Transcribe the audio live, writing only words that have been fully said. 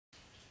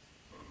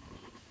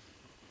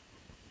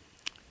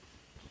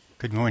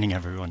Good morning,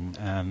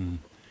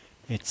 everyone.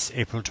 It's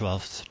April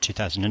 12th,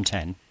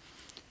 2010.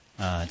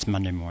 It's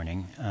Monday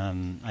morning.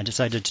 I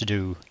decided to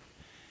do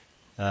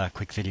a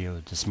quick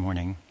video this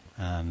morning.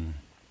 I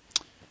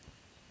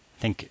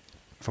think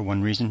for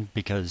one reason,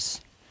 because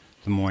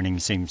the morning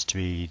seems to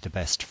be the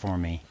best for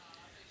me,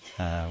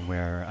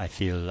 where I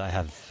feel I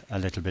have a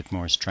little bit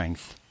more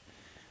strength.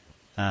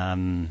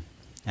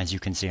 As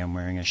you can see, I'm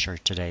wearing a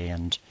shirt today,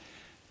 and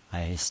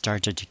I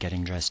started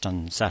getting dressed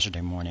on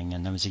Saturday morning,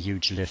 and there was a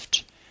huge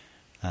lift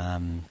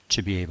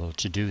to be able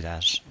to do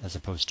that, as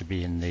opposed to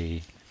be in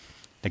the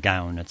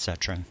gown,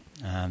 etc.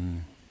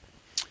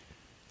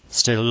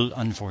 Still,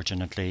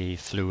 unfortunately,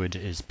 fluid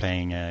is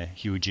playing a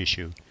huge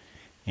issue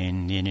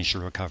in the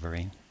initial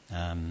recovery.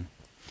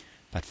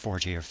 About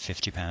 40 or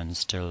 50 pounds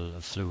still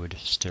of fluid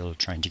still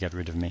trying to get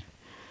rid of me,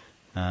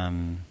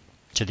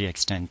 to the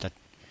extent that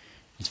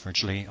it's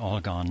virtually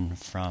all gone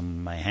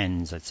from my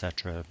hands,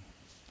 etc.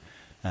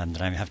 That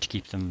I have to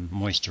keep them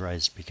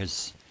moisturized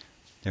because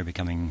they're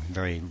becoming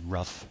very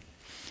rough,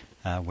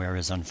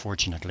 whereas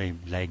unfortunately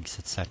legs,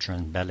 etc.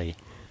 and belly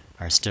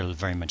are still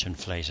very much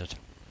inflated.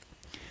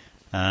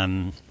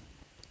 I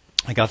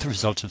got the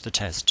result of the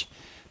test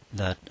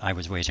that I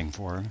was waiting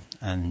for,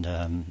 and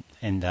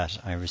in that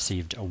I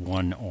received a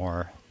 1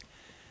 or.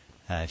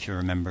 If you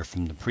remember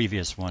from the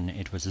previous one,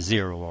 it was a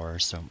 0 or,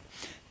 so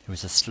there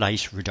was a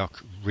slight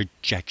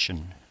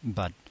rejection,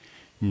 but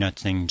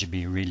nothing to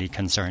be really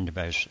concerned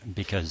about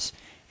because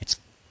it's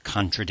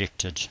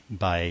contradicted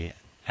by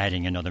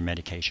adding another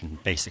medication,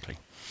 basically.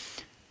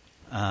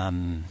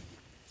 My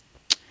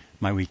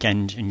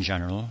weekend in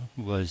general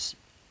was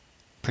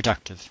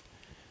productive.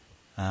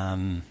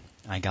 I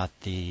got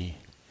the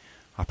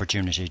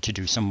opportunity to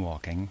do some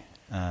walking.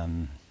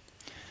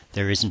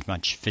 There isn't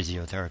much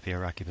physiotherapy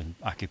or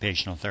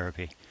occupational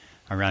therapy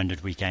around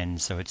at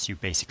weekends, so you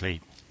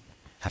basically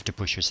have to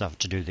push yourself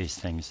to do these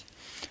things.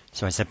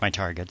 So I set my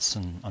targets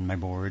on my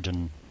board,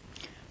 and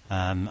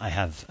I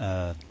have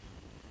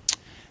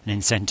an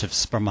incentive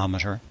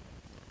spermometer,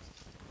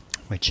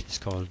 which is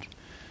called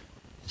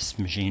this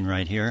machine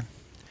right here,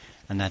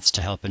 and that's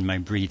to help in my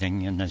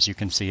breathing. And as you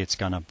can see, it's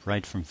gone up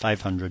right from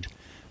 500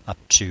 up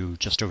to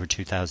just over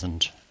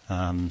 2,000,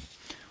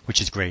 which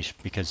is great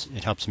because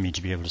it helps me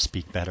to be able to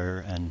speak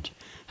better and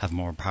have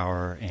more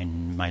power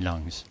in my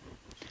lungs.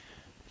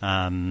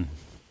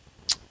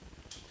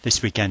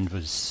 This weekend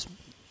was,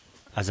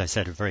 as I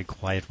said, a very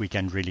quiet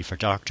weekend really for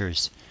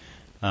doctors.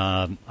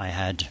 I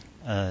had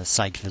a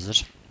psych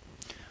visit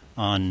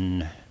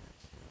on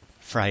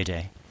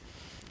Friday,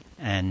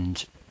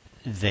 and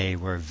they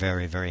were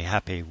very, very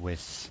happy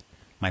with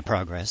my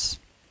progress.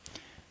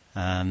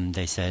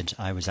 They said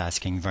I was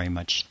asking very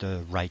much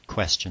the right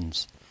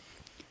questions.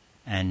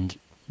 And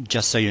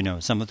just so you know,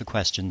 some of the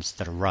questions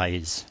that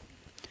arise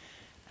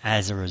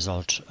as a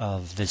result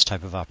of this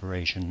type of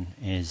operation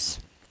is,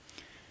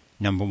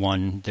 number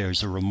one,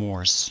 there's a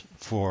remorse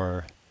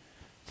for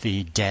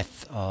the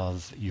death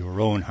of your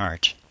own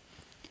heart.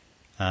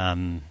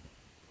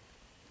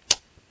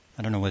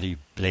 I don't know whether you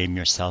blame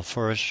yourself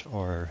for it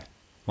or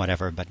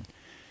whatever, but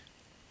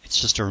it's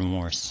just a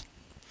remorse.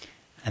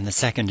 And the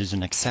second is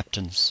an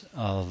acceptance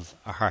of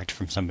a heart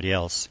from somebody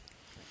else.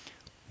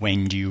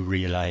 When do you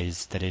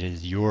realize that it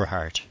is your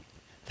heart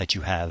that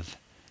you have?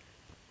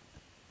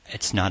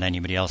 It's not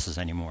anybody else's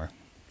anymore.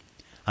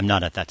 I'm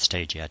not at that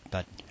stage yet,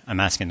 but I'm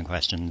asking the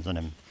questions and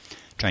I'm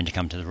trying to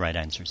come to the right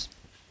answers.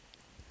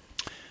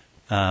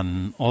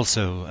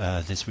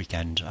 Also, this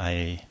weekend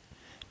I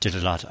did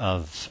a lot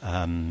of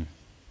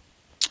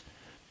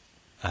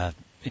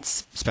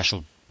it's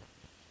special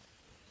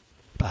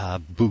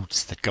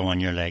boots that go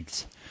on your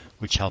legs,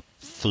 which help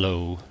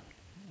flow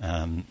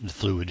the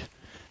fluid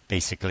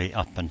basically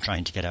up and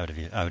trying to get out of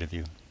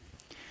you.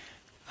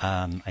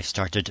 I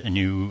started a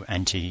new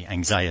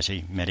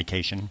anti-anxiety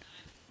medication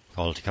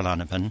called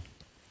Klonopin,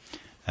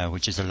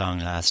 which is a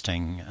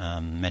long-lasting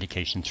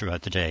medication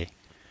throughout the day,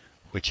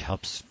 which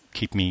helps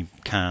keep me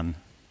calm.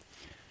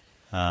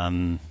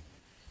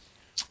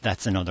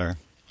 That's another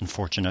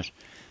unfortunate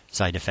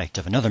side effect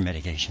of another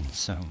medication.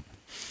 So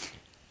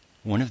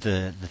one of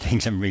the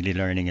things I'm really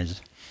learning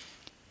is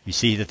you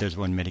see that there's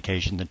one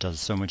medication that does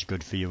so much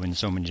good for you in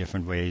so many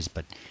different ways,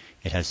 but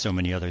it has so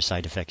many other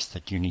side effects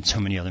that you need so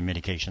many other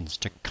medications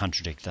to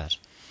contradict that.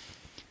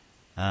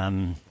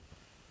 I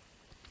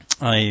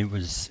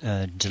was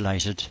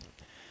delighted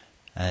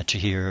to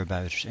hear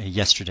about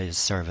yesterday's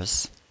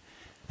service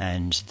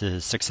and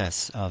the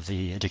success of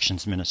the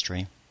Addictions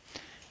Ministry,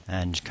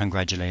 and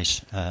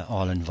congratulate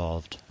all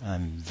involved.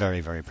 I'm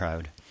very, very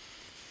proud.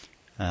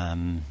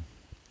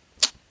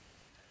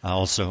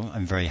 Also,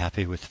 I'm very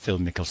happy with Phil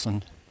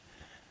Mickelson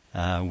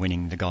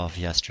winning the golf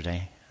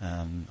yesterday.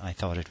 I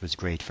thought it was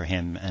great for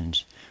him,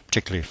 and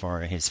particularly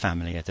for his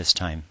family at this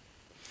time.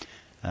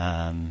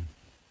 I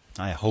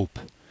hope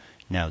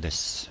now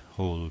this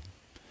whole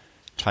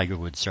Tiger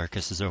Woods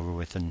circus is over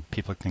with and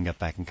people can get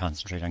back and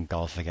concentrate on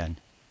golf again.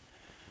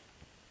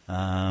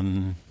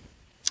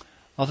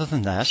 Other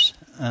than that,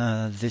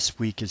 this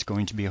week is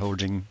going to be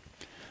holding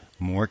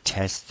more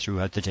tests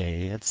throughout the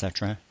day,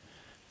 etc.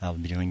 I'll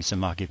be doing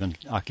some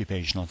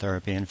occupational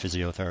therapy and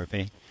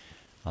physiotherapy.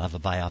 I'll have a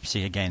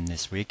biopsy again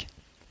this week,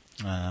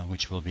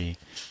 which will be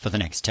for the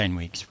next 10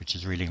 weeks, which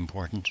is really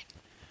important.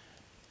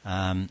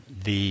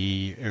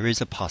 There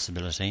is a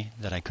possibility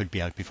that I could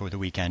be out before the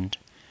weekend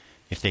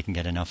if they can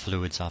get enough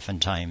fluids off in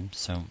time,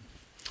 so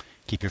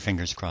keep your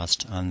fingers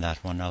crossed on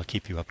that one. I'll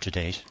keep you up to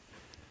date.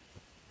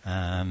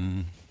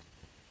 I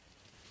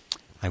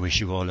wish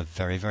you all a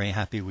very, very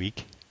happy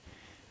week,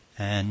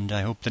 and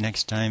I hope the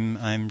next time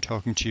I'm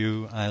talking to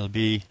you I'll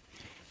be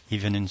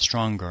even in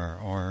stronger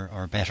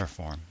or better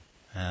form.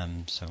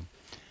 So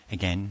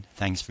again,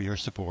 thanks for your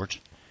support,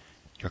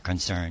 your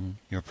concern,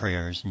 your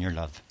prayers and your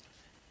love,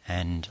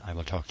 and I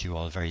will talk to you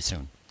all very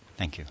soon.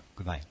 Thank you.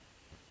 Goodbye.